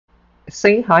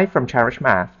Say hi from Cherish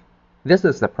Math. This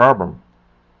is the problem.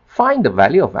 Find the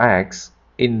value of x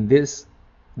in this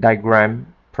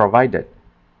diagram provided.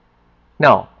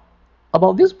 Now,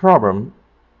 about this problem,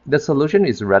 the solution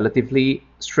is relatively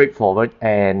straightforward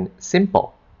and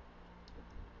simple.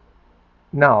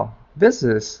 Now, this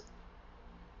is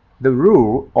the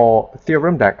rule or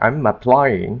theorem that I'm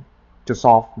applying to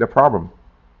solve the problem.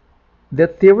 The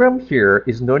theorem here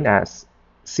is known as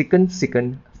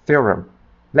secant-secant theorem.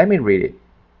 Let me read it.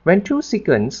 When two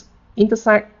secants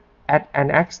intersect at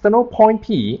an external point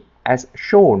P as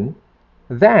shown,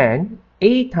 then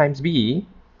A times B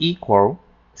equal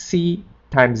C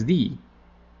times D.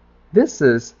 This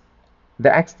is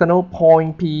the external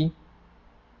point P,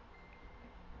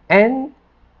 and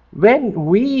when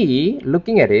we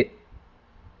looking at it,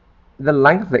 the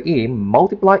length of the A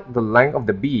multiplied the length of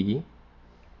the B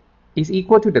is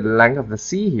equal to the length of the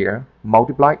C here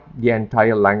multiplied the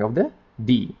entire length of the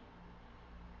D.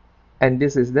 And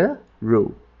this is the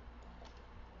rule.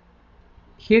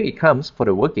 Here it comes for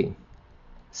the working.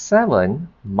 7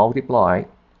 multiplied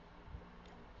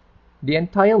the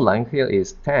entire length here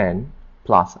is 10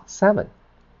 plus 7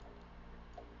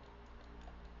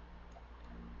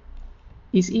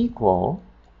 is equal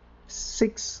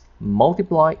 6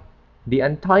 multiplied the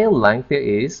entire length here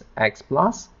is x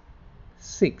plus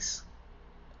 6.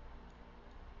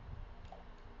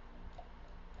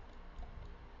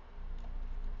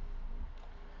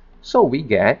 So we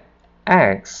get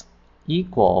x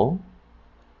equal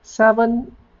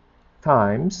 7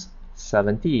 times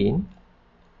 17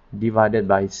 divided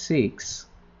by 6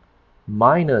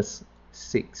 minus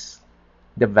 6.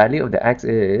 The value of the x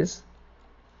is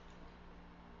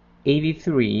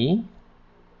 83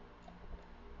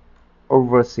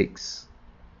 over 6.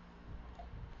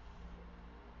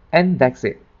 And that's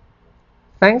it.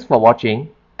 Thanks for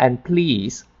watching, and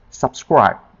please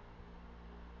subscribe.